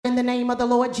the name of the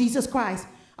Lord Jesus Christ.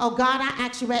 Oh, God, I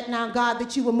ask you right now, God,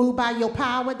 that you will move by your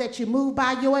power, that you move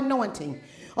by your anointing.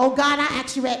 Oh, God, I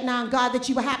ask you right now, God, that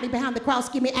you will have me behind the cross,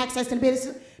 give me access and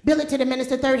ability to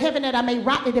minister third heaven, that I may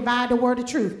rightly divide the word of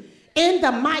truth. In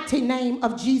the mighty name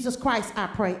of Jesus Christ, I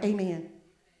pray. Amen.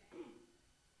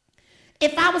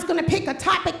 If I was going to pick a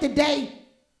topic today,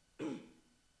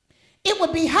 it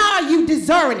would be, how are you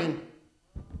discerning?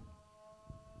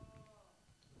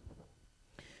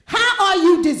 How are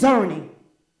you discerning?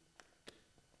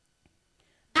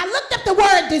 I looked up the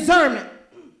word discernment.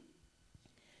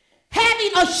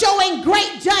 Having or showing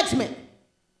great judgment.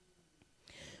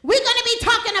 We're going to be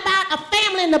talking about a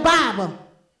family in the Bible.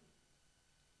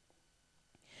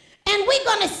 And we're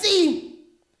going to see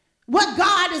what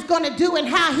God is going to do and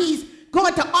how he's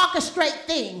going to orchestrate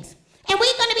things. And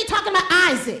we're going to be talking about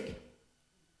Isaac.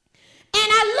 And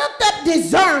I looked up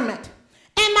discernment.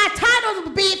 And my title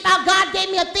would be, if God gave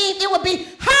me a theme, it would be,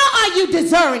 how are you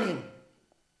discerning?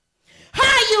 How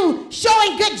are you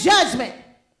showing good judgment?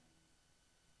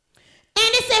 And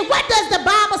it said, what does the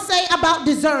Bible say about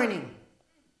discerning?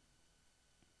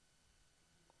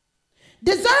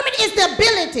 Discernment is the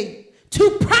ability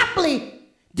to properly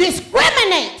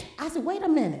discriminate. I said, wait a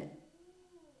minute.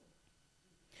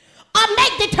 Or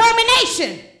make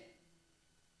determination.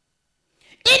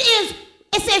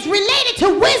 It says, related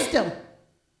to wisdom.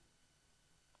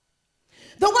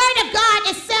 The word of God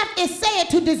itself is said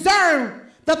to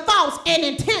discern the thoughts and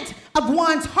intents of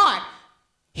one's heart.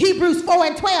 Hebrews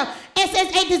 4:12. It says,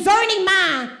 a discerning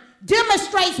mind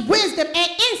demonstrates wisdom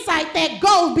and insight that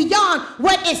goes beyond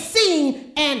what is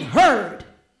seen and heard.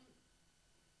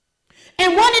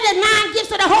 And one of the 9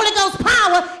 gifts of the Holy Ghost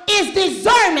power is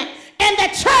discernment. And the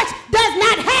church does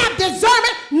not have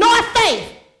discernment nor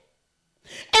faith.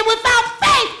 And without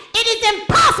faith, it is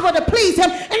impossible to please him.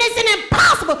 And it's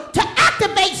impossible to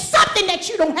activate something that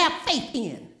you don't have faith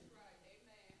in.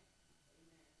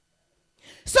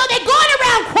 So they're going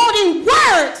around quoting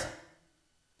words,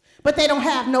 but they don't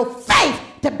have no faith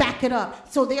to back it up.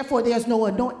 So therefore, there's no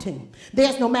anointing.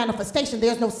 There's no manifestation.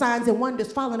 There's no signs and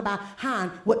wonders following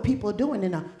behind what people are doing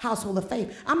in a household of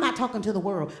faith. I'm not talking to the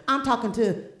world. I'm talking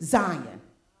to Zion.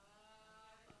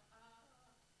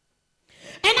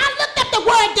 And I looked up the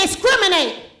word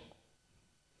discriminate.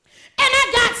 And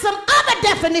I got some other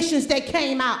definitions that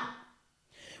came out.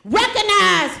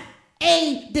 Recognize,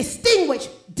 a distinguish,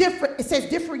 different, it says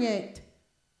differentiate.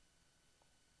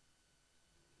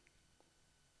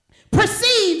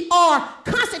 Perceived or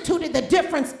constituted the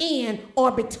difference in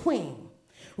or between.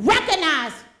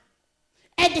 Recognize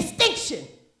a distinction.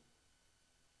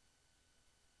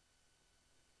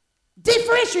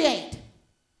 Differentiate.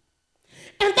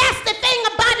 And that's the thing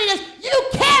about it, is you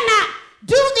cannot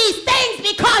do these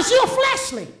things because you're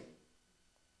fleshly.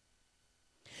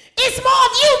 It's more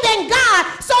of you than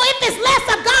God. So if it's less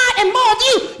of God and more of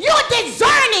you, you're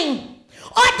discerning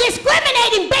or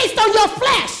discriminating based on your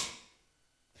flesh.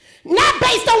 Not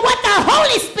based on what the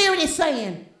Holy Spirit is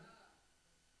saying.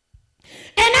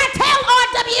 And I tell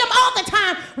RWM all the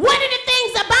time, one of the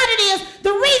things about it is,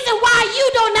 the reason why you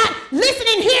do not listen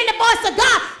and hear the voice of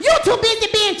God, you're too busy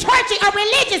being churchy or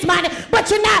religious minded, but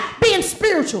you're not being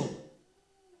spiritual.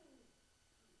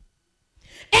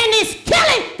 And it's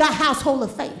killing the household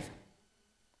of faith.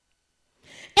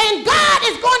 And God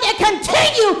is going to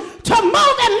continue to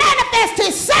move and manifest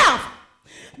himself.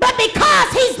 But because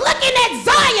he's looking at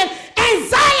Zion, and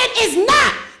Zion is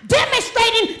not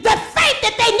demonstrating the faith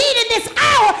that they need in this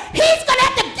hour, he's going to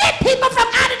have to get people from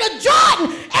out of the Jordan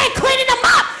and cleaning them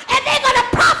up. And they're going to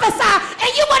prophesy. And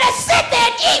you're going to sit there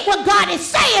and eat what God is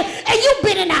saying. And you've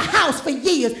been in a house for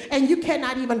years. And you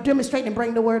cannot even demonstrate and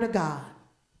bring the word of God.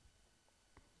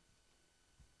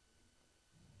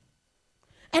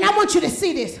 And I want you to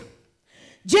see this.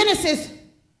 Genesis,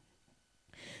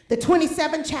 the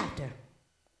 27th chapter.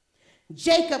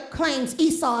 Jacob claims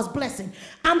Esau's blessing.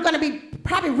 I'm going to be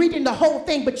probably reading the whole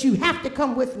thing, but you have to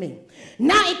come with me.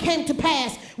 Now it came to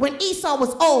pass when Esau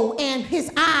was old and his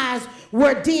eyes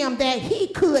were dim that he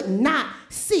could not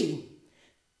see,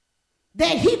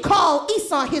 that he called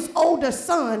Esau his older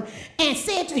son and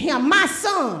said to him, my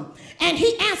son. And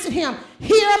he answered him,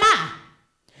 here am I.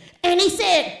 And he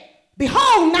said,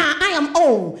 behold, now I am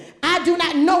old. I do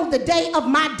not know the day of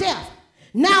my death.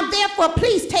 Now therefore,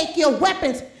 please take your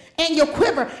weapons and your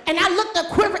quiver. And I looked at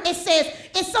quiver, it says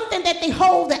it's something that they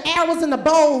hold the arrows and the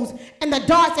bows and the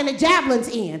darts and the javelins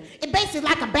in. It's basically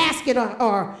like a basket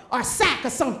or sack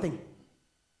or something.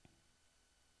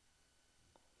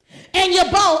 And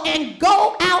your bow, and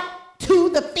go out to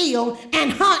the field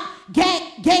and hunt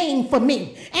game for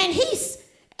me. And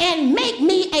and make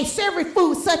me a savory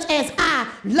food such as I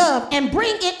love, and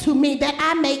bring it to me that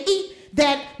I may eat,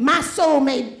 that my soul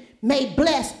may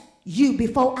bless you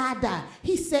before I die.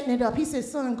 He's setting it up. He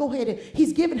says, son, go ahead.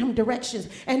 He's giving him directions.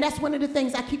 And that's one of the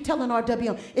things I keep telling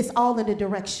RWM. It's all in the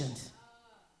directions.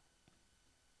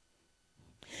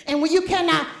 And when you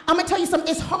cannot, I'm going to tell you something.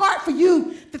 It's hard for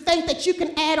you to think that you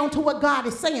can add on to what God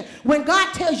is saying. When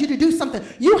God tells you to do something,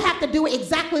 you have to do it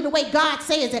exactly the way God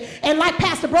says it. And like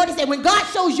Pastor Brody said, when God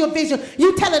shows you a vision,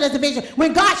 you tell it as a vision.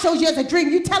 When God shows you as a dream,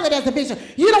 you tell it as a vision.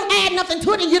 You don't add nothing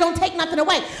to it and you don't take nothing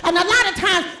away. And a lot of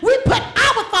times we put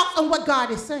our thoughts on what God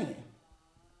is saying.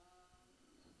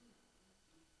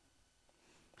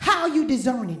 How are you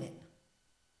discerning it?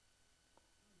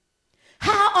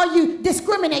 How are you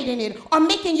discriminating it or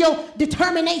making your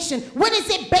determination? What is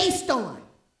it based on?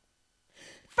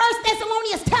 1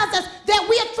 Thessalonians tells us that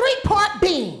we are three-part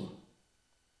being.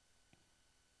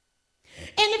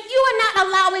 And if you are not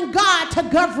allowing God to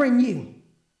govern you,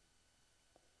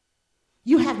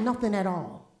 you have nothing at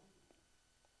all.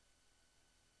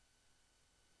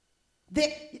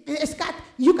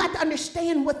 You got to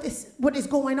understand what is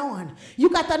going on. You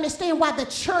got to understand why the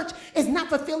church is not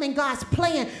fulfilling God's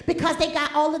plan, because they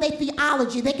got all of their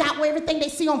theology. They got everything they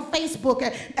see on Facebook.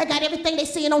 They got everything they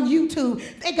see on YouTube.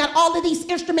 They got all of these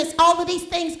instruments. All of these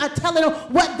things are telling them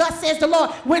what thus says the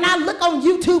Lord. When I look on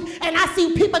YouTube and I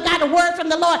see people got a word from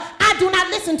the Lord, I do not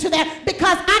listen to that,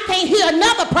 because I can't hear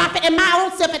another prophet and my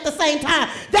own self at the same time.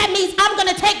 That means I'm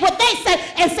going to take what they say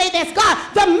and say that's God.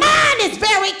 The mind is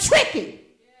very tricky.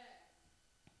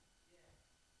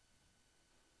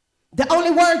 The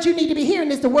only word you need to be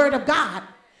hearing is the word of God.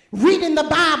 Reading the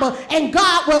Bible, and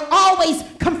God will always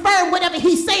confirm whatever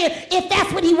he's saying if that's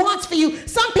what he wants for you.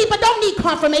 Some people don't need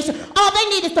confirmation. All they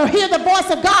need is to hear the voice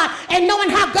of God and knowing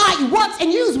how God works and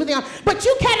uses with them. But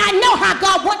you cannot know how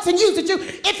God works and uses you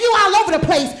if you're all over the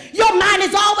place. Your mind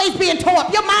is always being tore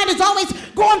up. Your mind is always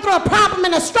going through a problem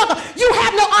and a struggle. You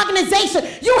have no organization.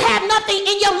 You have nothing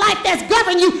in your life that's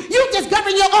governing you. You just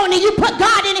govern your own, and you put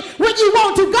God in it when you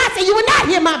want to. God said you will not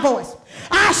hear my voice.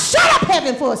 I shut up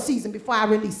heaven for a season before I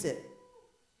release it.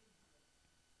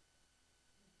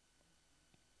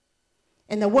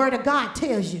 And the word of God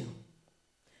tells you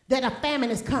that a famine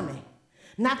is coming,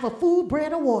 not for food,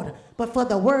 bread, or water, but for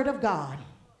the word of God.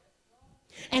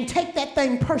 And take that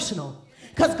thing personal.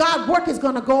 Because God's work is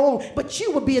going to go on, but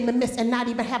you will be in the midst and not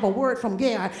even have a word from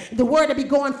God. The word will be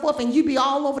going forth and you be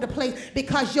all over the place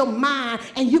because your mind,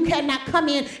 and you cannot come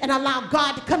in and allow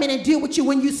God to come in and deal with you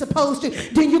when you're supposed to.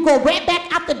 Then you go right back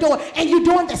out the door and you're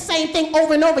doing the same thing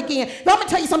over and over again. Now, I'm going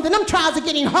to tell you something. Them trials are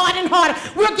getting harder and harder.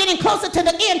 We're getting closer to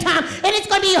the end time, and it's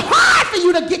going to be hard for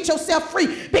you to get yourself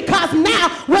free, because now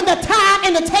when the time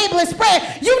and the table is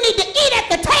spread, you need to eat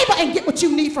at the table and get what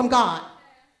you need from God.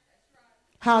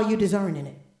 How are you discerning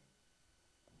it?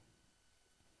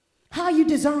 How are you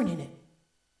discerning it?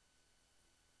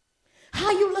 How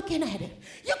are you looking at it?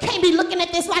 You can't be looking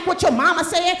at this like what your mama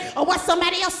said or what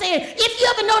somebody else said. If you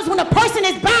ever notice when a person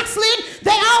is backslidden,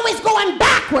 they're always going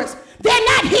backwards. They're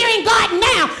not hearing God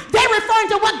now. They're referring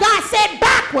to what God said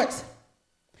backwards.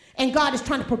 And God is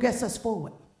trying to progress us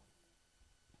forward.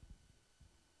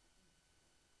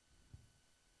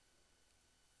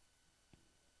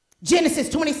 Genesis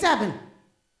 27.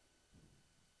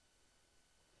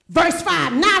 Verse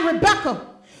 5, now Rebekah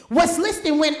was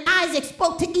listening when Isaac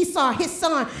spoke to Esau, his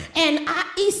son, and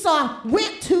Esau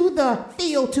went to the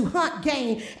field to hunt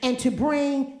game and to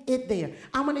bring it there.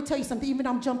 I'm going to tell you something, even though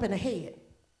I'm jumping ahead.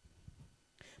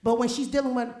 But when she's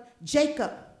dealing with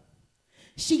Jacob,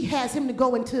 she has him to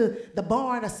go into the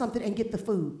barn or something and get the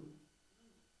food.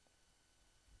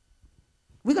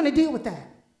 We're going to deal with that.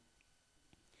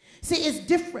 See, it's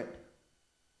different.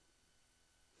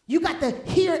 You got to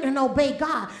hear and obey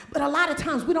God. But a lot of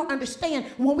times we don't understand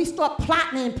when we start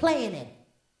plotting and playing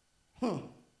it.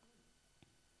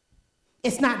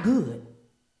 It's not good.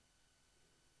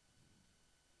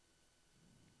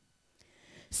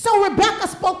 So Rebekah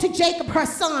spoke to Jacob, her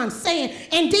son, saying,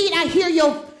 indeed, I hear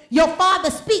your father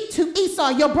speak to Esau,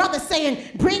 your brother,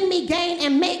 saying, bring me gain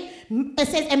and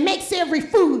make savory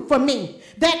food for me,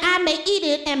 that I may eat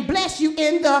it and bless you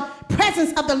in the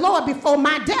presence of the Lord before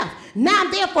my death. Now,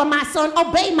 therefore, my son,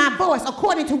 obey my voice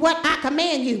according to what I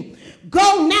command you.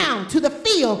 Go now to the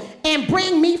field and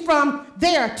bring me from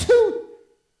there 2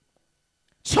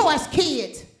 choice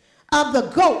kids of the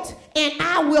goat, and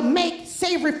I will make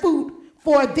savory food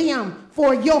for them,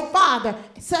 for your father,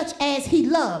 such as he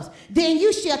loves. Then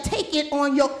you shall take it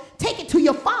to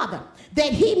your father,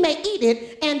 that he may eat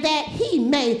it, and that he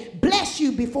may bless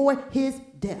you before his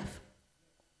death.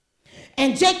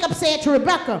 And Jacob said to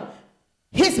Rebekah,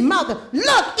 his mother,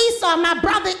 look, Esau, my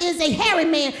brother, is a hairy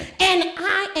man, and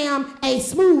I am a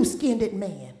smooth-skinned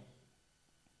man.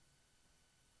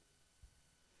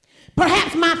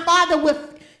 Perhaps my father will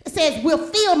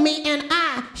feel me, and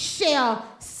I shall,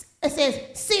 it says,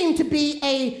 seem to be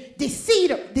a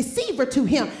deceiver to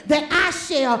him, that I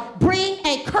shall bring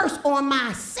a curse on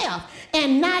myself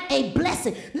and not a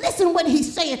blessing. Listen what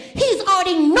he's saying. He's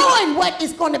already knowing what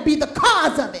is going to be the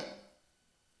cause of it.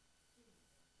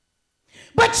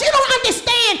 But you don't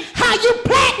understand how you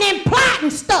planting and plotting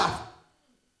stuff.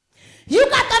 You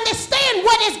got to understand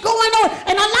what is going on.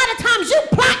 And a lot of times you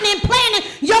plotting and planning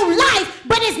your life,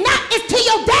 but it's to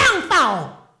your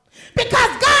downfall.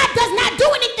 Because God does not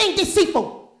do anything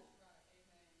deceitful.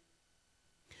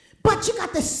 But you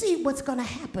got to see what's going to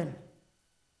happen.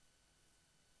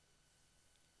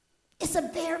 It's a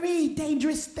very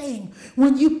dangerous thing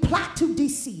when you plot to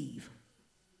deceive.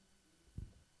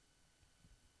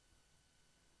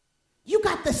 You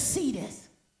got to see this.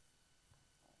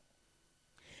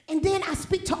 And then I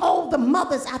speak to all the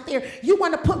mothers out there. You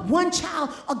want to put one child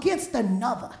against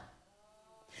another.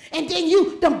 And then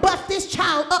you done buff this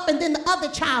child up and then the other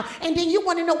child. And then you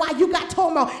want to know why you got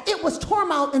turmoil. It was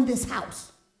turmoil in this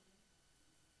house.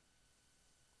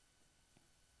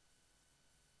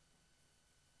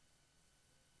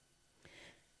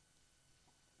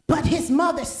 But his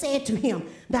mother said to him,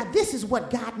 now this is what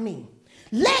God means.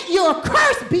 Let your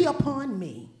curse be upon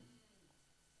me.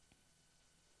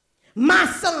 My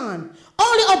son,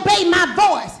 only obey my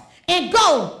voice and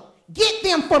go get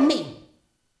them for me.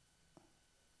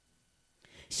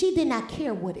 She did not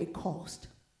care what it cost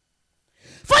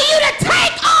for you to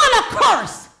take on a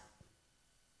curse.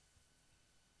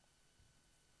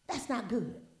 That's not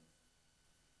good.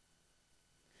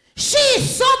 She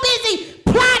is so busy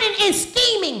plotting and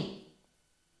scheming.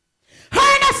 Her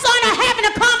and her son are having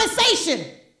a conversation.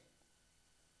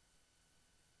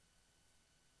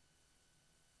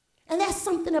 And that's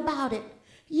something about it.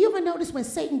 You ever notice when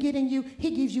Satan get in you,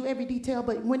 he gives you every detail,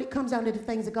 but when it comes down to the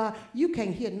things of God, you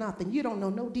can't hear nothing. You don't know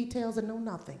no details and no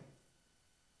nothing.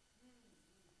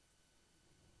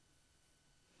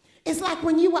 It's like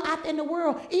when you were out there in the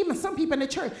world, even some people in the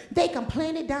church, they can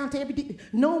plan it down to every detail,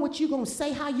 knowing what you're going to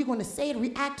say, how you're going to say it,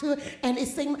 react to it, and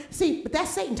it's saying, see, but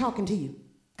that's Satan talking to you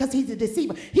because he's a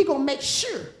deceiver. He's going to make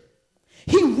sure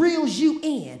he reels you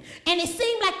in. And it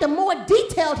seems like the more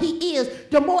detailed he is,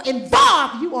 the more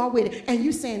involved you are with it. And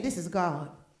you saying, this is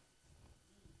God.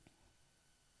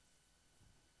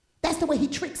 That's the way he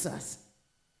tricks us.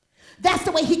 That's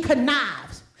the way he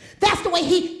connives. That's the way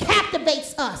he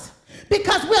captivates us.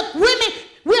 Because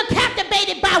we're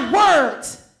captivated by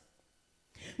words.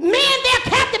 Men,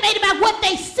 they're captivated by what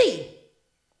they see.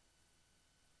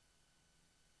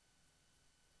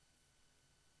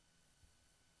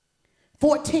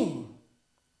 "14.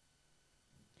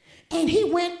 And he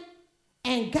went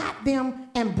and got them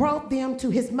and brought them to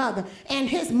his mother. And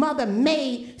his mother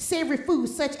made savory food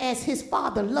such as his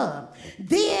father loved.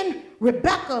 Then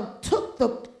Rebekah took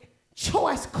the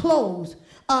choice clothes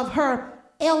of her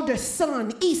elder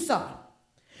son Esau,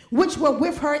 which were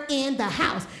with her in the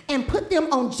house, and put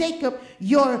them on Jacob,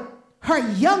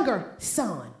 her younger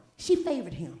son." She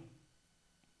favored him.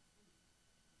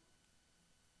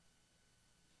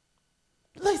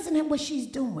 Listen to what she's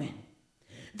doing.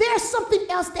 There's something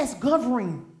else that's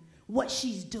governing what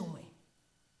she's doing.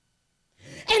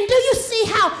 And do you see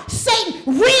how Satan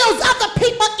reels other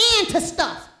people into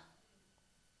stuff?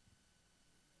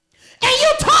 And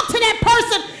you talk to that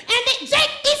person, and then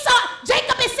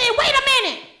Jacob is saying, wait a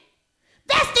minute,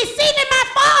 that's deceiving my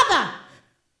father.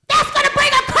 That's going to bring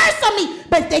a curse on me.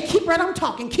 But they keep right on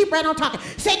talking,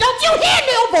 Say, don't you hear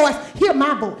no voice? Hear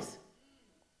my voice.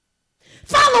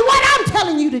 Follow what I'm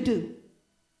telling you to do.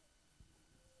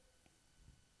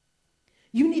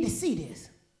 You need to see this.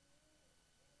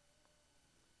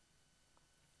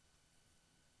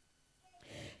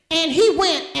 And he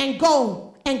went and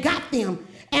got them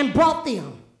and brought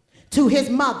them to his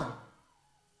mother.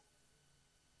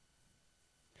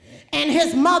 And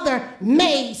his mother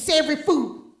made savory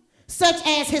food, such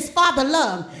as his father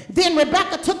loved. Then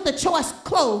Rebekah took the choice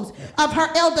clothes of her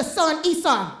elder son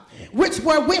Esau, which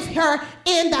were with her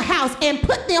in the house, and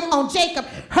put them on Jacob,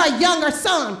 her younger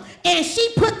son. And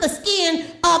she put the skin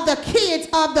of the kids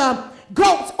of the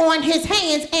goats on his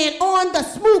hands and on the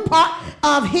smooth part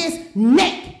of his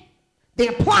neck.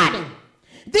 They're plotting.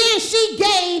 Then she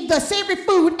gave the savory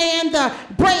food and the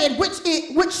bread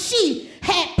which she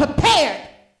had prepared.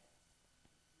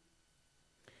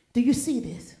 Do you see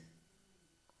this?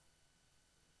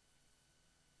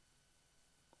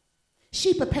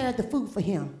 She prepared the food for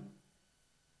him.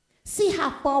 See how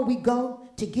far we go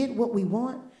to get what we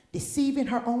want, deceiving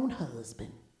her own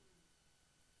husband.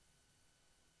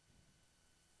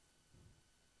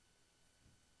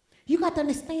 You got to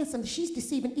understand something. She's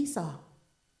deceiving Esau.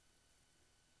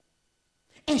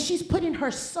 And she's putting her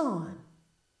son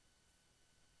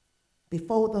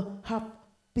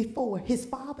before his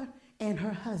father and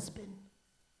her husband.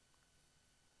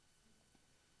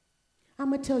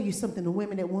 I'm going to tell you something, the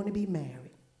women that want to be married.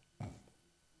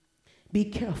 Be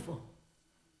careful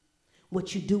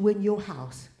what you do in your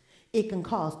house. It can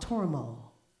cause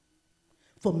turmoil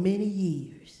for many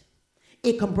years.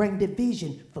 It can bring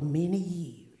division for many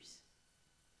years.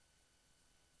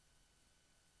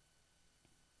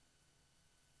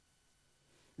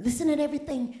 Listen to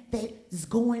everything that is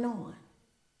going on.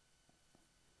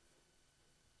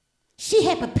 She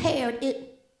had prepared it.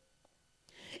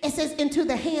 It says, into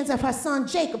the hands of her son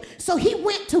Jacob. So he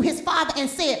went to his father and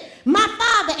said, my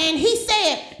father. And he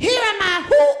said, here am I.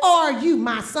 Who are you,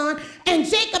 my son? And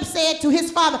Jacob said to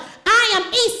his father, I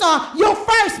am Esau, your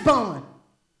firstborn.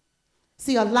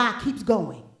 See, a lie keeps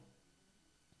going.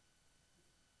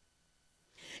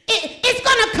 It's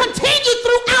going to continue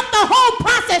throughout the whole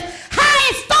process. How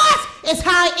it starts is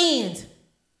how it ends.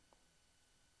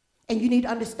 And you need to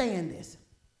understand this.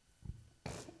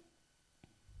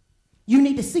 You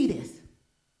need to see this.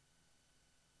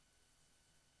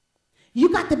 You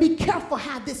got to be careful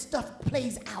how this stuff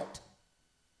plays out.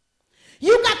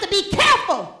 You got to be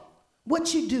careful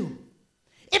what you do.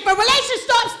 If a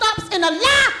relationship stops in a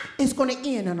lie, it's going to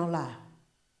end in a lie.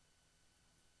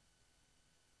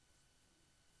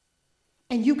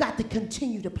 And you got to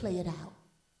continue to play it out.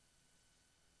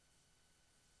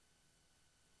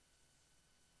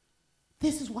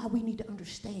 This is why we need to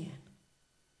understand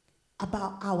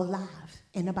about our lives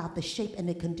and about the shape and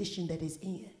the condition that it's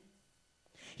in.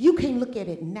 You can't look at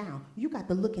it now. You got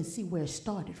to look and see where it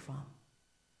started from.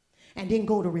 And then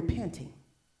go to repenting.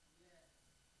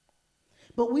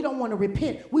 But we don't want to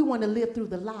repent. We want to live through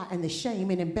the lie and the shame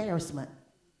and embarrassment.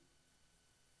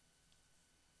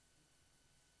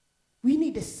 We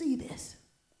need to see this.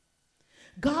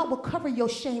 God will cover your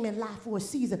shame and lie for a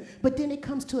season, but then it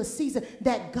comes to a season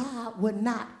that God will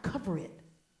not cover it.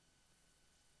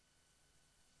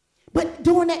 But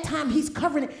during that time, he's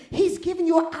covering it. He's giving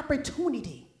you an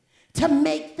opportunity to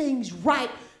make things right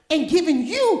and giving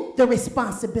you the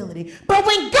responsibility. But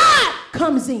when God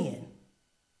comes in,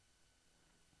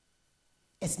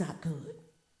 it's not good.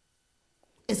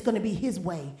 It's going to be his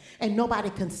way, and nobody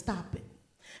can stop it.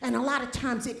 And a lot of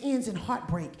times it ends in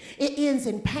heartbreak. It ends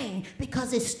in pain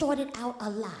because it started out a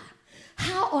lie.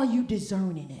 How are you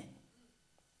discerning it?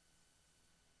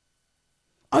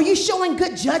 Are you showing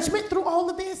good judgment through all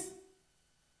of this?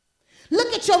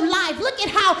 Look at your life. Look at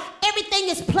how everything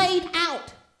is played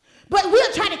out. But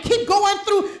we're trying to keep going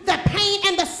through the pain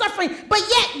and the suffering, but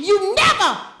yet you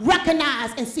never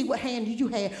recognize and see what hand you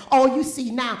had. All you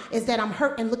see now is that I'm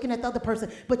hurt and looking at the other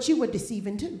person, but you were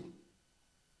deceiving too.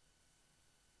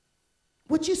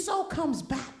 What you sow comes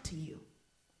back to you.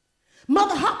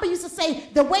 Mother Harper used to say,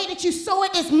 the way that you sow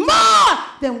it is more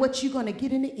than what you're going to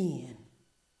get in the end.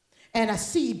 And a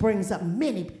seed brings up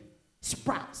many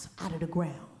sprouts out of the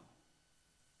ground.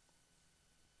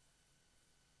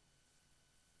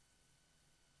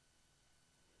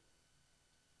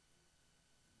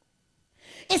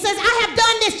 It says, I have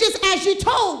done this just as you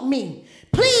told me.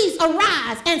 Please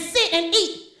arise and sit and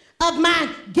eat of my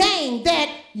gain,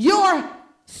 that your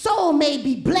soul may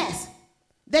be blessed.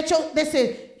 That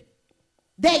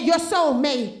your soul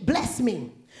may bless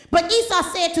me. But Esau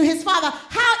said to his father,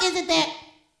 how is it that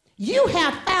you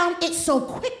have found it so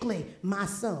quickly, my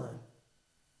son?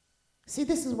 See,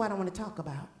 this is what I want to talk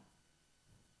about.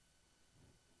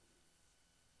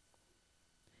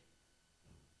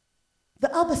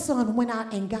 The other son went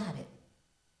out and got it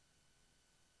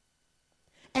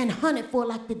and hunted for it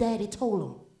like the daddy told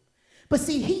him. But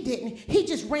see, he didn't. He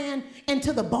just ran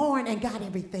into the barn and got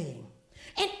everything.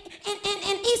 And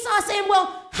Esau saying,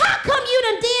 well, how come you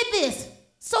done did this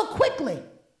so quickly?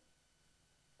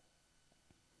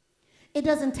 It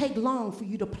doesn't take long for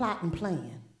you to plot and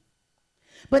plan.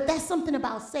 But that's something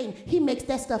about Satan. He makes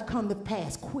that stuff come to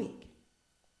pass quick.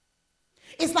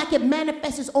 It's like it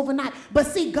manifests overnight. But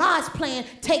see, God's plan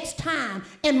takes time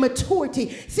and maturity.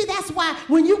 See, that's why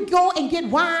when you go and get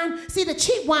wine, see, the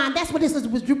cheap wine, that's what this is,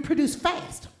 was produced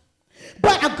fast.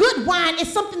 But a good wine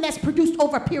is something that's produced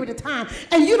over a period of time.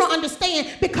 And you don't understand,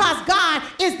 because God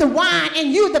is the wine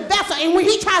and you the vessel. And when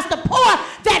he tries to pour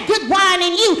that good wine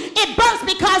in you, it bursts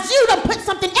because you done put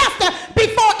something else there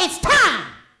before it's time.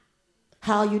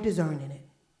 How are you discerning it?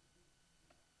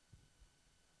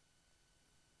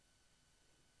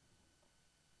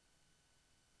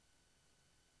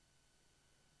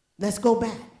 Let's go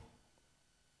back.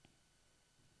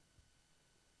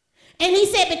 And he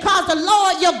said, because the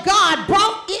Lord your God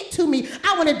brought it to me,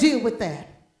 I want to deal with that.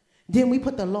 Then we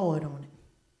put the Lord on it.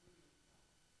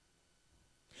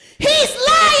 He's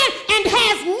lying and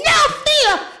has no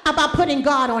fear about putting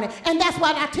God on it. And that's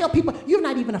why I tell people, you're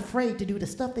not even afraid to do the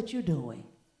stuff that you're doing.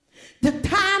 The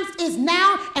times is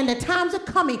now and the times are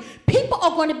coming. People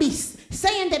are going to be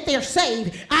saying that they're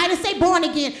saved. I didn't say born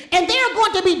again. And they're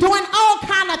going to be doing all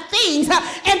kind of things.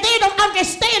 And they don't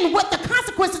understand what the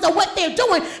consequences of what they're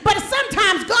doing. But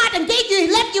sometimes God done gave you, he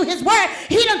left you his word.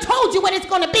 He done told you what it's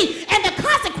going to be. And the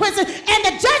consequences and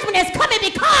the judgment is coming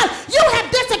because you have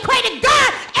desecrated God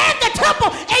and the temple.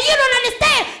 And you don't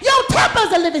understand. Your temple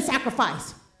is a living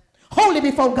sacrifice. Holy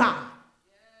before God.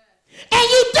 And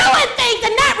you doing things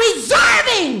and not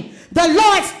reserving the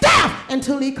Lord's staff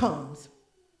until he comes.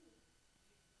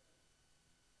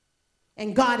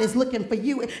 And God is looking for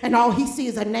you, and all he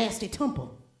sees is a nasty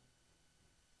temple.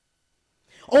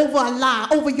 Over a lie,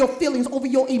 over your feelings, over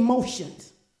your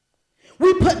emotions.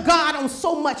 We put God on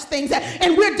so much things,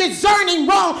 and we're discerning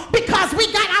wrong because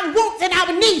we got our wants and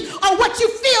our needs on what you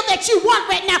feel that you want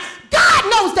right now. God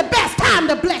knows the best time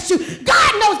to bless you.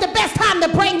 God knows the best time to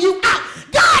bring you out.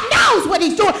 God knows what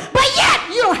he's doing, but yet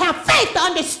you don't have faith to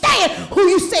understand who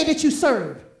you say that you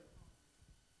serve.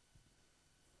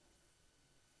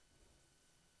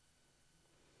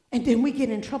 And then we get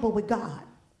in trouble with God.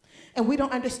 And we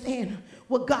don't understand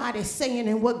what God is saying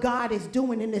and what God is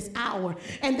doing in this hour.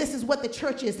 And this is what the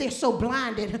church is. They're so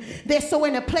blinded. They're so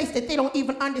in a place that they don't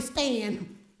even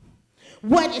understand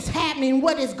what is happening,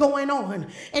 what is going on.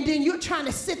 And then you're trying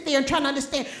to sit there and trying to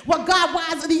understand, well, God, why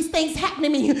are these things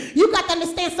happening to me? You got to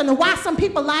understand something. Why some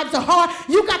people's lives are hard.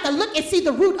 You got to look and see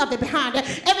the root of it behind it.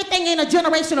 Everything ain't a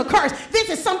generational curse. This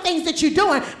is some things that you're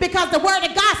doing because the word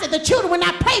of God said the children will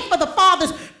not pay for the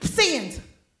father's sins.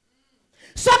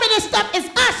 Some of this stuff is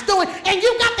us doing, and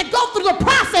you got to go through the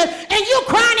process, and you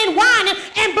crying and whining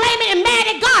and blaming and mad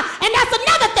at God. And that's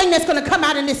another thing that's going to come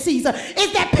out in this season,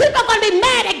 is that people are going to be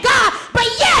mad at God, but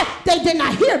yet they did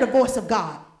not hear the voice of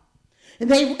God.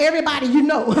 And everybody, you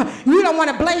know, we don't want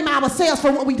to blame ourselves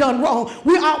for what we done wrong.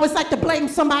 We always like to blame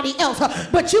somebody else.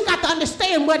 But you got to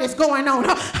understand what is going on.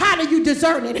 How do you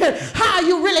discern it? How are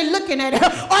you really looking at it?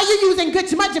 Are you using good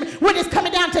judgment when it's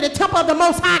coming down to the temple of the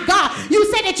Most High God? You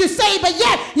say that you're saved, but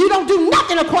yet you don't do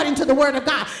nothing according to the word of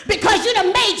God because you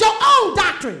done made your own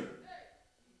doctrine.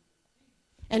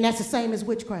 And that's the same as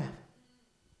witchcraft.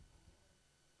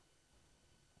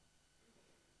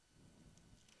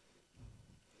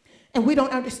 And we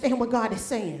don't understand what God is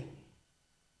saying.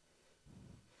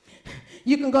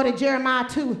 You can go to Jeremiah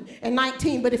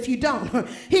 2:19, but if you don't,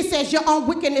 he says your own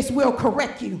wickedness will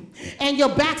correct you, and your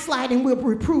backsliding will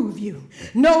reprove you.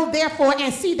 Know therefore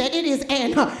and see that it is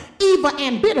an evil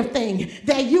and bitter thing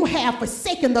that you have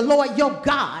forsaken the Lord your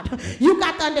God. You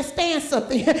got to understand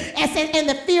something. And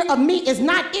the fear of me is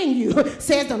not in you,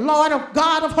 says the Lord of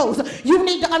God of hosts. You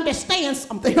need to understand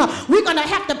something. We're going to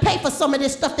have to pay for some of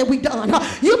this stuff that we done.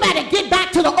 You better get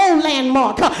back to the old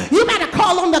landmark. You better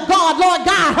call on the God, Lord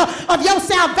God, of your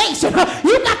salvation.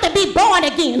 You got to be born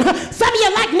again. Some of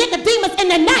you like Nicodemus in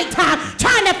the nighttime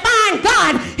trying to find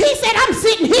God. He said, I'm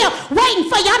sitting here waiting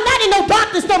for you. I'm not in no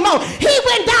darkness no more. He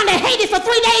went down to Hades for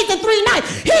 3 days and 3 nights.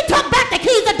 He took back the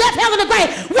keys of death, hell, and the grave.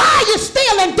 Why are you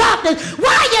still in darkness?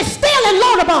 Why are you still in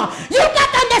Lodabar? You got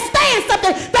to understand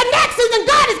something. The next season,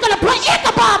 God is going to put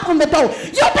Ichabod on the door.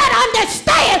 You better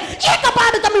understand.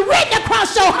 Ichabod is going to be written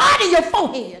across your heart and your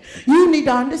forehead. You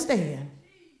need to understand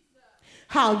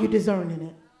how you're discerning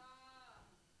it.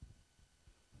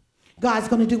 God's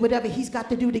going to do whatever he's got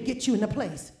to do to get you in a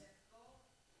place.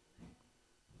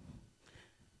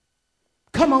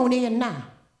 Come on in now.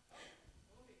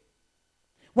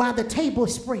 While the table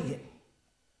is spread.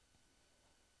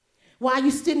 While you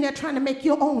sitting there trying to make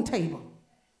your own table.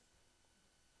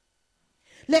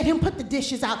 Let him put the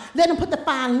dishes out. Let him put the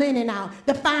fine linen out.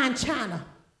 The fine china.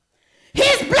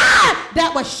 His blood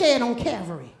that was shed on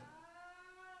Calvary.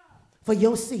 For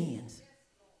your sins.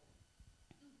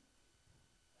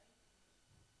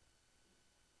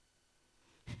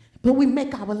 But we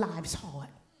make our lives hard.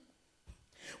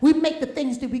 We make the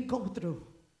things that we go through.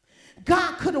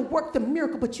 God could have worked the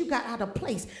miracle, but you got out of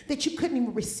place that you couldn't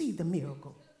even receive the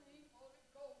miracle.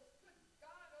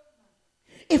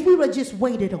 If we would have just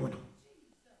waited on him.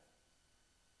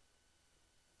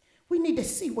 We need to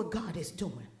see what God is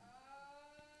doing.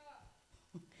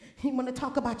 You want to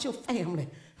talk about your family.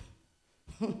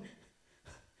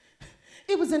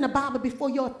 It was in the Bible before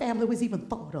your family was even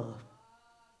thought of.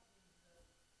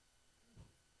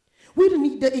 We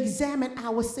need to examine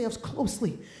ourselves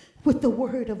closely with the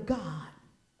word of God.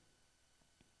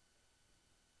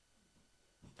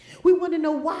 We want to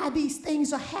know why these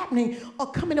things are happening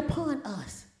or coming upon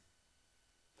us.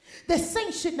 The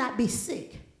saints should not be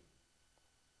sick.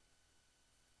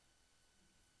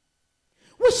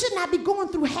 We should not be going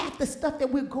through half the stuff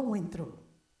that we're going through.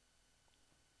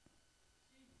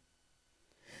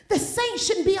 The saints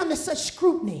shouldn't be under such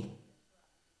scrutiny,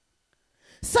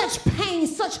 such pain,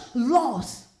 such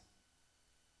loss.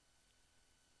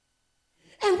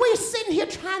 And we're sitting here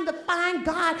trying to find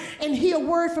God and hear a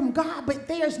word from God, but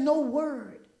there's no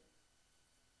word.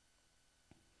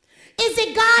 Is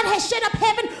it God has shut up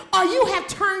heaven, or you have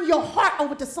turned your heart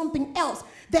over to something else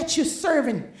that you're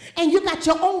serving, and you got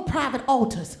your own private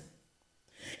altars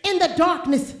in the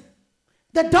darkness,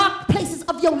 the dark places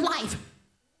of your life?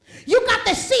 You got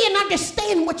to see and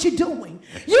understand what you're doing.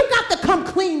 You got to come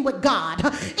clean with God.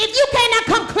 If you cannot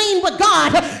come clean with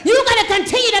God, you're going to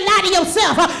continue to lie to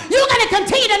yourself. You're going to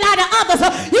continue to lie to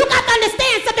others. You got to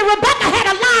understand something. Rebecca had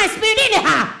a lying spirit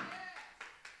anyhow.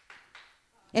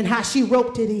 And how she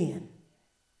roped it in.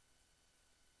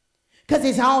 Because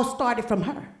it's all started from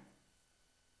her.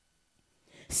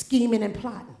 Scheming and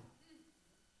plotting.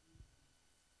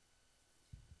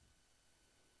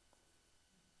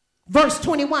 Verse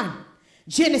 21,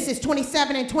 Genesis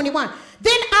 27 and 21.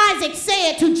 Then Isaac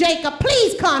said to Jacob,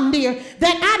 please come near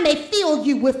that I may feel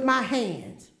you with my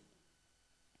hands.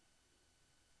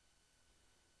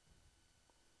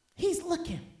 He's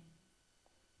looking.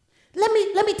 Let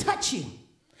me touch you.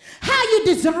 How are you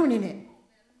discerning it?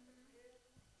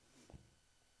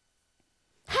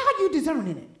 How are you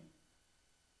discerning it?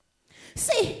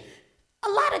 See, a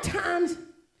lot of times,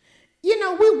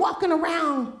 we're walking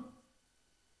around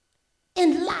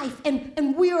in life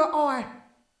and we are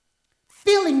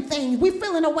feeling things. We're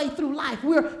feeling our way through life.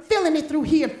 We're feeling it through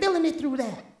here, feeling it through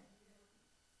that.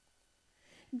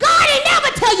 God ain't never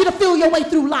tell you to feel your way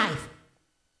through life.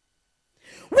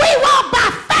 We walk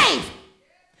by faith,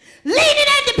 leaning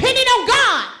and depending on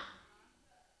God.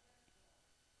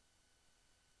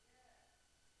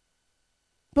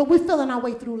 But we're feeling our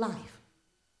way through life.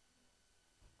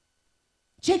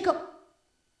 Jacob,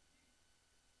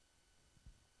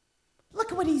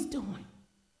 look at what he's doing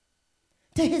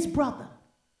to his brother.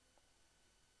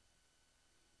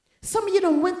 Some of you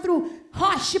done went through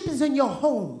hardships in your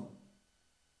home.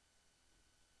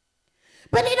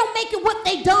 But they don't make it what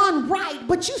they done right,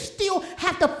 but you still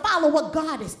have to follow what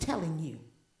God is telling you.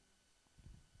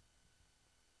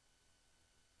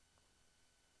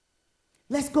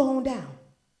 Let's go on down.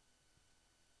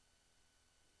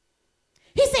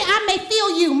 He said, I may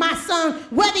feel you, my son,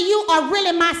 whether you are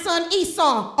really my son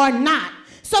Esau or not.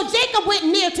 So Jacob went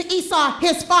near to Esau,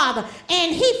 his father,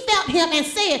 and he felt him and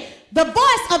said, the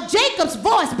voice of Jacob's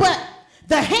voice, but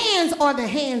the hands are the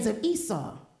hands of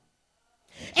Esau.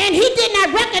 And he did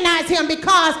not recognize him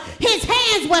because his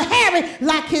hands were hairy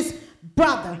like his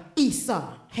brother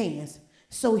Esau's hands.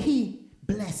 So he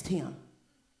blessed him.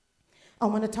 I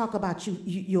want to talk about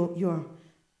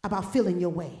about feeling your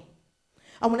way.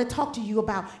 I want to talk to you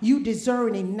about you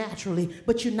discerning naturally,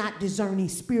 but you're not discerning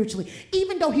spiritually.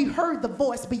 Even though he heard the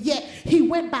voice, but yet he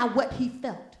went by what he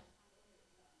felt.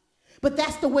 But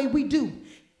that's the way we do.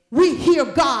 We hear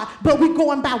God, but we're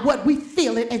going by what we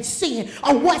feeling and seeing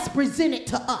or what's presented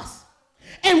to us.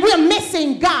 And we're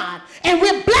missing God, and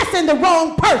we're blessing the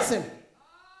wrong person.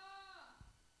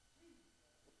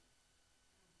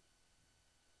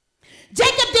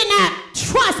 Jacob did not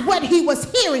trust what he was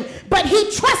hearing, but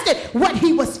he trusted what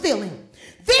he was feeling.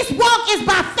 This walk is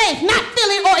by faith, not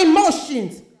feeling or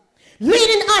emotions,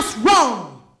 leading us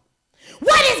wrong.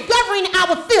 What is governing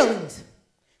our feelings?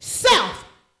 Self.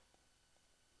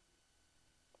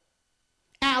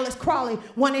 Alice Crawley,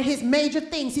 one of his major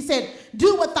things, he said,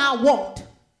 do what thou want.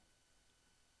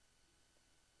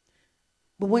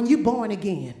 But when you're born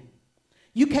again,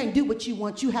 you can't do what you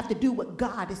want. You have to do what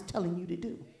God is telling you to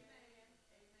do.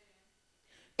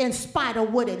 In spite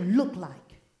of what it looked like.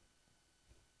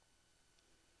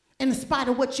 In spite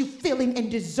of what you're feeling and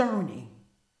discerning.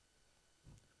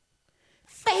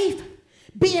 Faith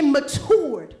being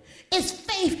matured is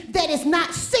faith that is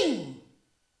not seen.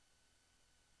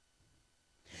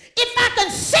 If I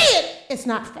can see it, it's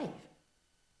not faith.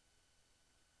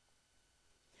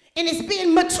 And it's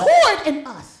being matured in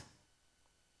us.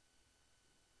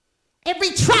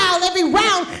 Every trial, every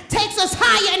round takes us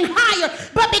higher and higher.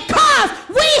 But because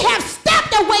we have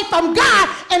stepped away from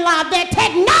God and allowed that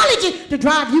technology to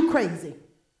drive you crazy.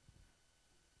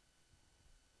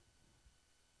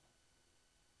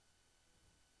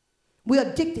 We're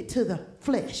addicted to the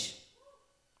flesh.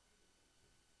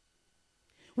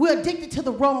 We're addicted to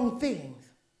the wrong things.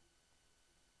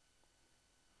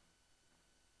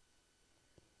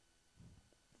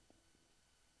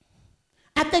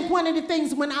 think one of the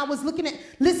things when I was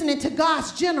listening to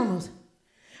God's generals,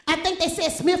 I think they said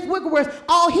Smith Wigglesworth,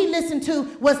 all he listened to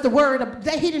was the word of,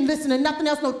 he didn't listen to nothing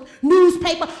else, no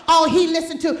newspaper. All he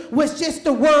listened to was just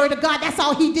the word of God. That's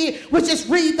all he did, was just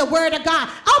read the word of God.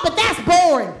 Oh, but that's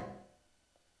boring.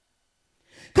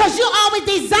 Because you're always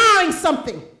desiring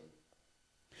something.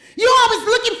 You're always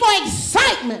looking for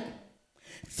excitement,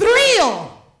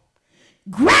 thrill,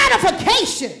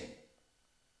 gratification.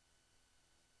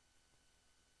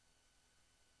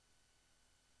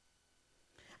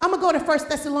 I'm going to go to 1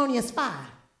 Thessalonians 5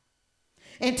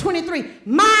 and 23.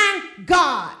 My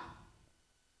God.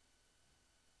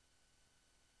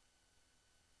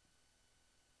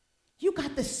 You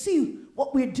got to see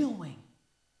what we're doing.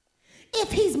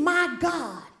 If he's my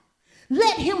God,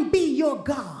 let him be your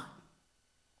God.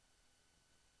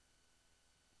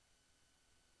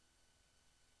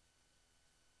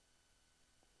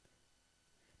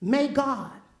 May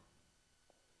God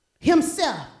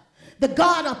himself, the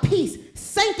God of peace,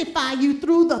 sanctify you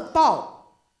through the thought.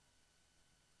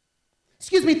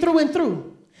 Through and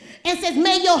through. And says,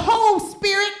 may your whole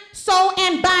spirit, soul,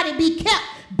 and body be kept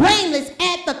blameless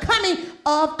at the coming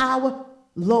of our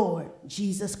Lord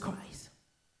Jesus Christ.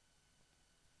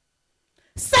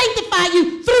 Sanctify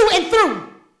you through and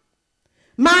through.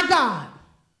 My God.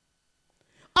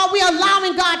 Are we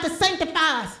allowing God to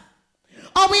sanctify us?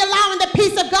 Are we allowing the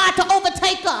peace of God to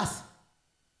overtake us?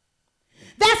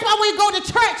 That's why we go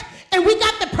to church and we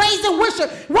got the praise and worship.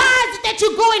 Why is it that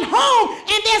you're going home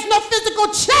and there's no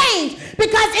physical change?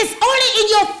 Because it's only in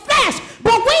your flesh.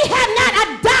 But we have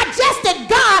not digested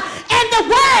God and the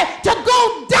word to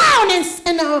go down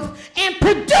and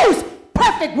produce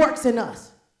perfect works in us.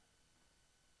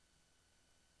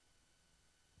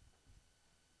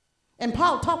 And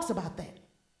Paul talks about that.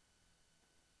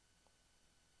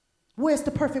 Where's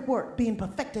the perfect work being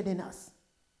perfected in us?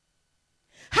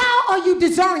 How are you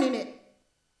discerning it?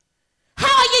 How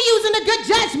are you using a good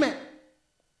judgment?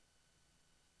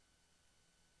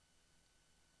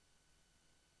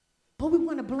 But we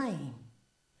want to blame,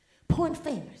 point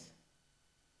fingers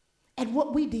at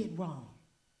what we did wrong.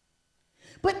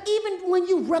 But even when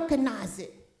you recognize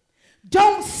it,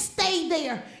 don't stay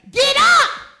there. Get up,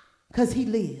 because he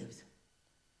lives.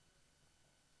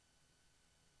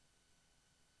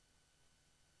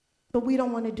 But we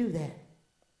don't want to do that.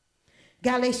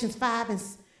 Galatians 5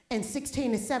 and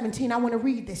 16 and 17, I want to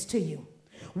read this to you.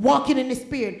 Walking in the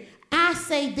Spirit. I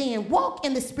say then, walk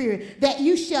in the Spirit, that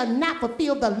you shall not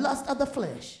fulfill the lust of the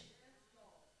flesh.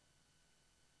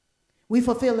 We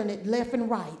fulfilling it left and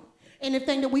right.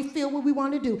 Anything that we feel what we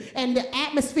want to do. And the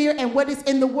atmosphere and what is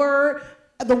in the world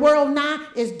now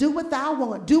is do what thou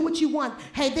want. Do what you want.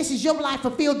 Hey, this is your life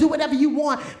fulfilled. Do whatever you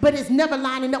want. But it's never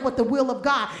lining up with the will of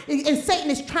God. And Satan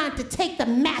is trying to take the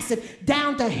masses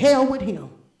down to hell with him.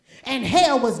 And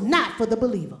hell was not for the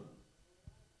believer.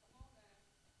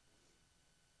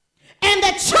 And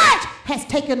the church has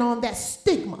taken on that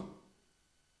stigma.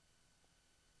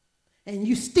 And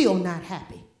you still not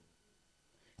happy.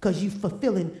 Because you're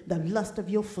fulfilling the lust of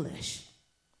your flesh.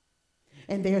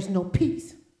 And there's no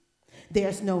peace.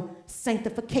 There's no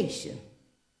sanctification.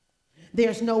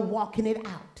 There's no walking it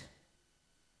out.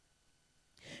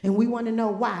 And we want to know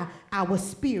why our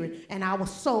spirit and our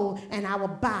soul and our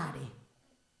body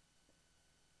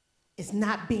is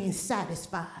not being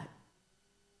satisfied.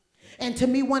 And to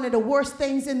me, one of the worst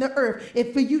things in the earth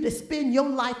is for you to spend your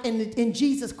life in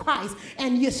Jesus Christ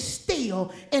and you're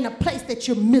still in a place that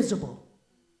you're miserable.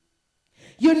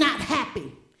 You're not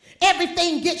happy.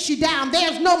 Everything gets you down.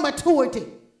 There's no maturity.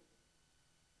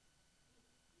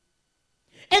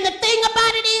 And the thing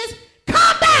about it is,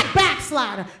 come back,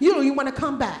 backslider. You don't even want to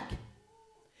come back.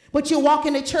 But you walk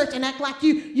into church and act like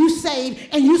you saved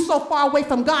and you so far away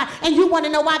from God. And you want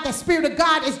to know why the Spirit of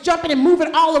God is jumping and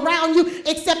moving all around you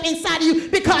except inside of you,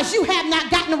 because you have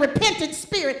not gotten a repentant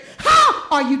spirit. How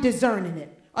are you discerning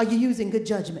it? Are you using good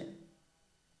judgment?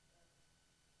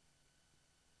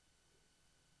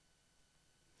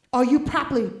 Are you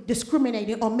properly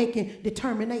discriminating or making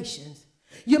determinations?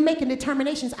 You're making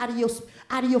determinations out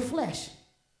of your flesh.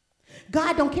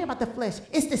 God don't care about the flesh.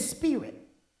 It's the spirit.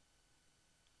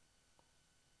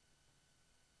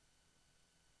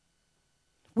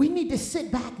 We need to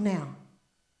sit back now.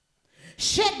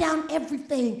 Shut down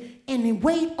everything and then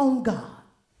wait on God.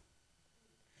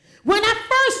 When I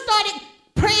first started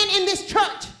praying in this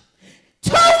church,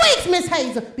 2 weeks, Miss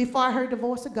Hazel, before I heard the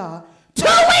voice of God, 2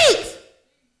 weeks,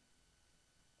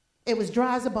 it was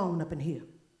dry as a bone up in here.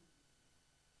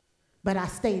 But I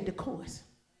stayed the course.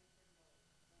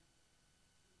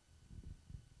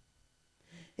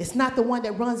 It's not the one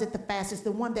that runs at the fastest, it's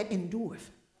the one that endures.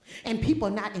 And people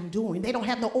are not enduring. They don't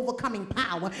have no overcoming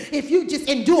power. If you just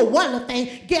endure one little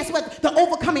thing, guess what? The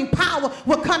overcoming power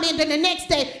will come in the next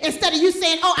day. Instead of you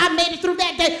saying, oh, I made it through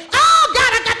that day. Oh,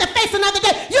 God, I got to face another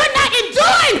day. You're not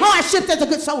enduring hardships as a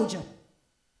good soldier.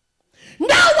 No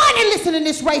one enlisting in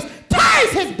this race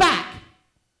turns his back.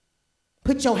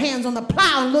 Put your hands on the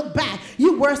plow and look back.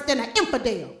 You're worse than an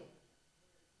infidel.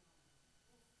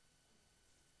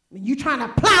 When you're trying to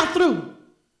plow through.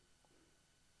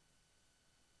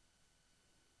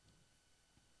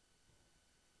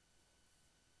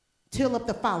 Till up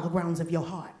the fallow grounds of your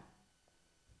heart,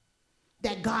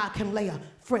 that God can lay a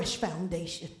fresh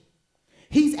foundation.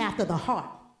 He's after the heart.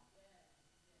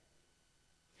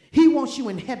 He wants you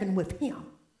in heaven with him.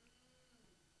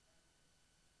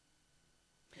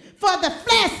 For the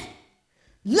flesh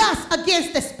lusts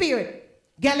against the spirit.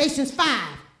 Galatians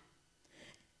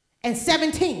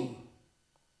 5:17.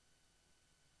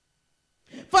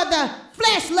 For the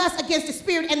flesh lusts against the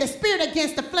spirit, and the spirit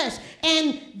against the flesh.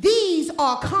 And these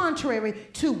are contrary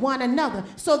to one another,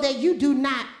 so that you do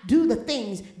not do the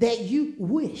things that you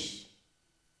wish.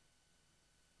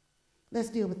 Let's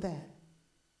deal with that.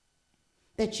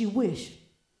 That you wish.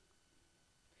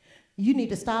 You need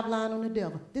to stop lying on the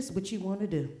devil. This is what you want to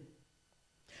do.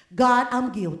 God,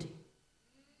 I'm guilty.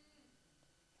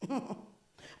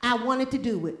 I wanted to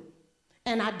do it,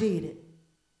 and I did it.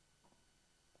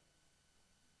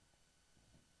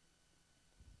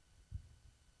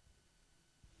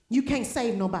 You can't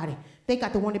save nobody. They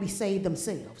got to want to be saved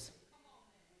themselves.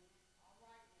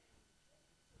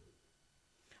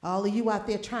 All of you out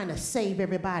there trying to save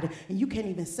everybody, and you can't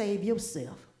even save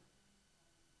yourself.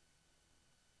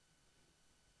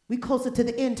 We closer to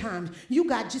the end times. You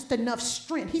got just enough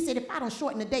strength. He said, if I don't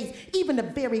shorten the days, even the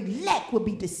very elect will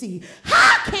be deceived.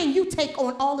 How can you take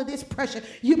on all of this pressure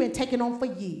you've been taking on for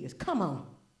years? Come on.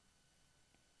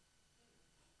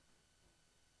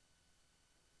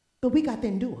 But we got to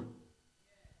endure.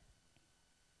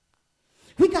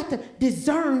 We got to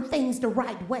discern things the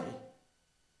right way.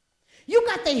 You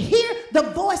got to hear the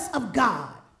voice of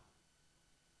God.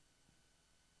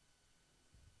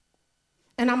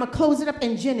 And I'm going to close it up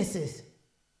in Genesis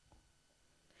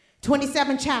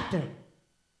 27 chapter.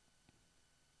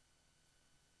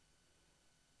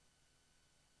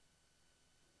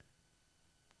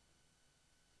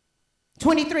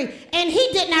 And he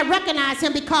did not recognize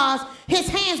him because his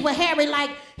hands were hairy like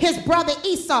his brother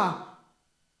Esau's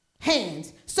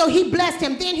hands. So he blessed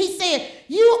him. Then he said,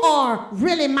 you are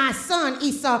really my son,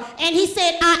 Esau. And he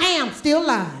said, I am, still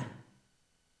lying.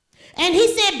 And he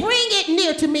said, bring it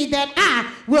near to me that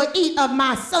I will eat of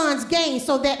my son's gain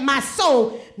so that my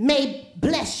soul may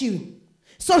bless you.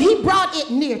 So he brought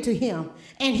it near to him,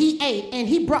 and he ate, and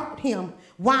he brought him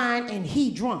wine, and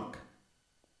he drank.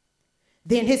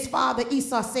 Then his father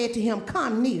Esau said to him,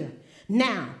 come near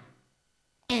now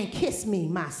and kiss me,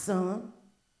 my son.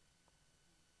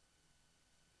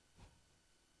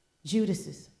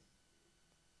 Judas's.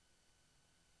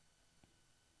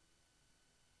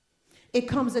 It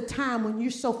comes a time when you're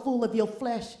so full of your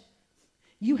flesh,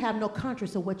 you have no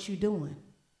conscience of what you're doing.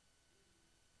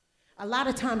 A lot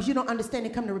of times you don't understand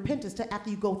and come to repentance till after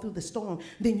you go through the storm.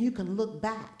 Then you can look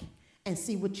back and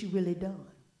see what you really done.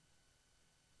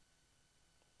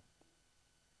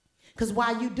 Because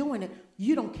while you're doing it,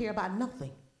 you don't care about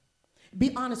nothing.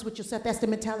 Be honest with yourself. That's the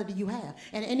mentality you have.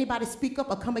 And anybody speak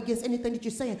up or come against anything that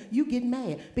you're saying, you get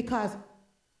mad because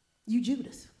you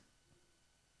Judas.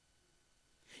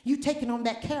 You taking on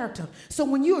that character. So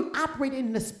when you're operating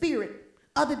in the spirit,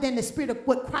 other than the spirit of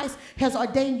what Christ has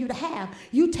ordained you to have,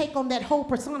 you take on that whole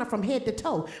persona from head to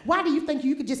toe. Why do you think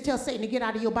you could just tell Satan to get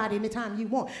out of your body anytime you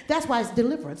want? That's why it's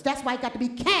deliverance. That's why it got to be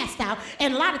cast out.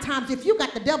 And a lot of times, if you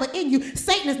got the devil in you,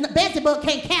 Satan is Beelzebub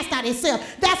can't cast out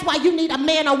himself. That's why you need a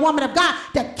man or woman of God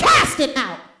to cast it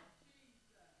out.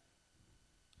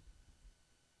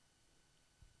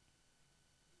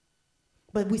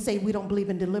 But we say we don't believe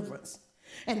in deliverance.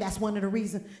 And that's one of the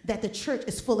reasons that the church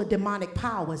is full of demonic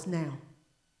powers now.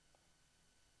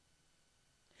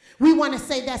 We want to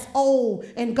say that's old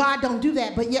and God don't do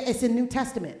that, but yet it's in New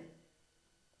Testament.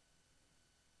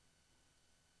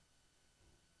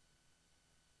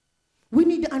 We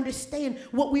need to understand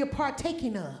what we are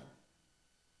partaking of.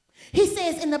 He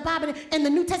says in the Bible, in the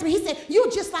New Testament, he said,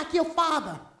 you're just like your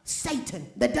father,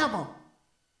 Satan, the devil.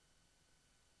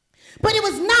 But it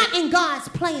was not in God's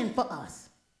plan for us.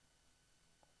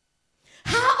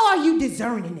 How are you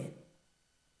discerning it?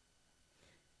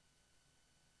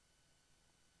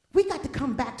 We got to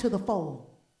come back to the fold.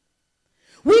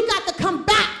 We got to come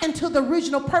back into the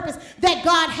original purpose that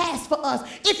God has for us.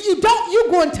 If you don't,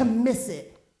 you're going to miss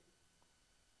it.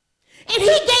 And he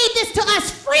gave this to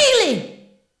us freely.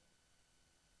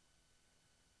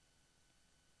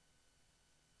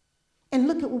 And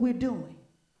look at what we're doing.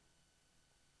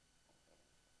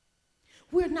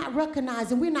 We're not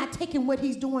recognizing, we're not taking what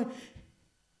he's doing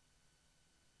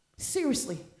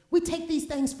seriously. We take these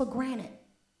things for granted.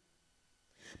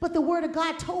 But the word of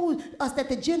God told us that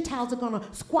the Gentiles are going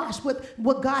to squash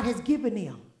what God has given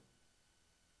them.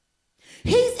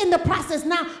 He's in the process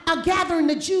now of gathering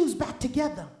the Jews back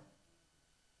together.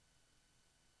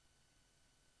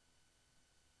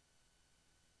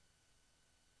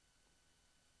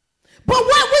 But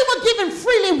what we were given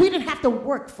freely, we didn't have to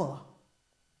work for.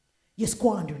 You're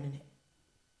squandering it.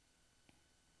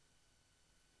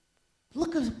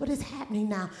 Look at what is happening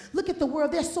now. Look at the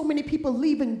world. There's so many people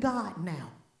leaving God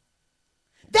now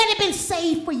that have been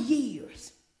saved for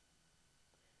years.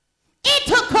 It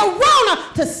took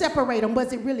Corona to separate them.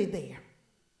 Was it really there?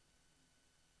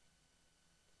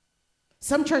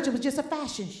 Some church, it was just a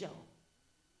fashion show.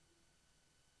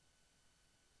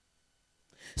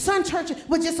 Some church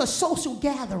was just a social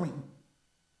gathering.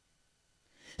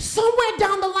 Somewhere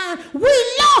down the line,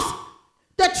 we lost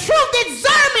the true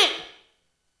discernment.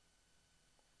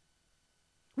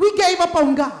 We gave up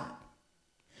on God,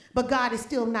 but God is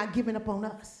still not giving up on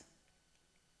us.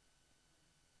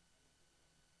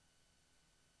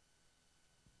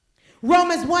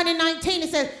 Romans 1:19, it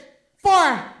says,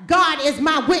 for God is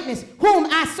my witness, whom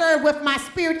I serve with my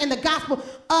spirit in the gospel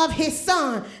of his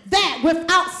Son, that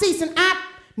without ceasing I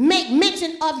make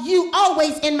mention of you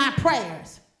always in my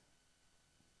prayers.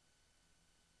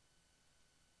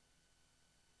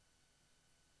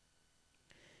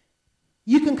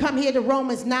 You can come here to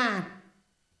Romans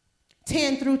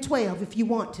 9:10 through 12 if you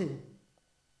want to.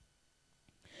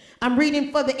 I'm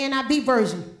reading for the NIV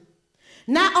version.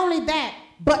 Not only that,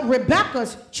 but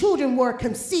Rebekah's children were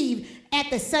conceived at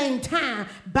the same time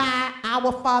by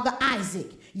our father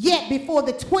Isaac. Yet before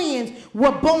the twins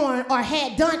were born or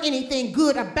had done anything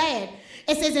good or bad,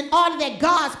 it says in order that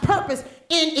God's purpose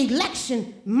in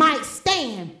election might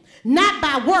stand, not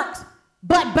by works,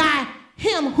 but by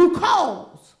him who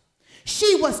calls.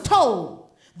 She was told,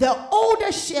 the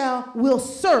older will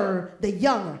serve the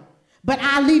younger. But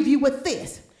I leave you with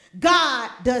this. God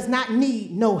does not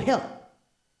need no help.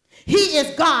 He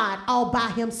is God all by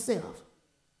himself.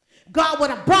 God would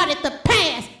have brought it to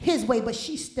pass his way, but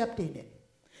she stepped in it.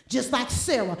 Just like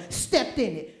Sarah stepped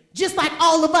in it. Just like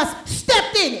all of us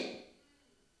stepped in it.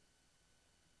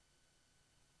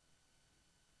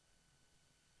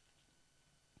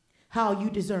 How are you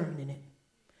discerning it?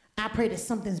 I pray that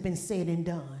something's been said and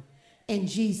done. In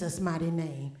Jesus' mighty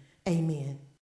name, amen.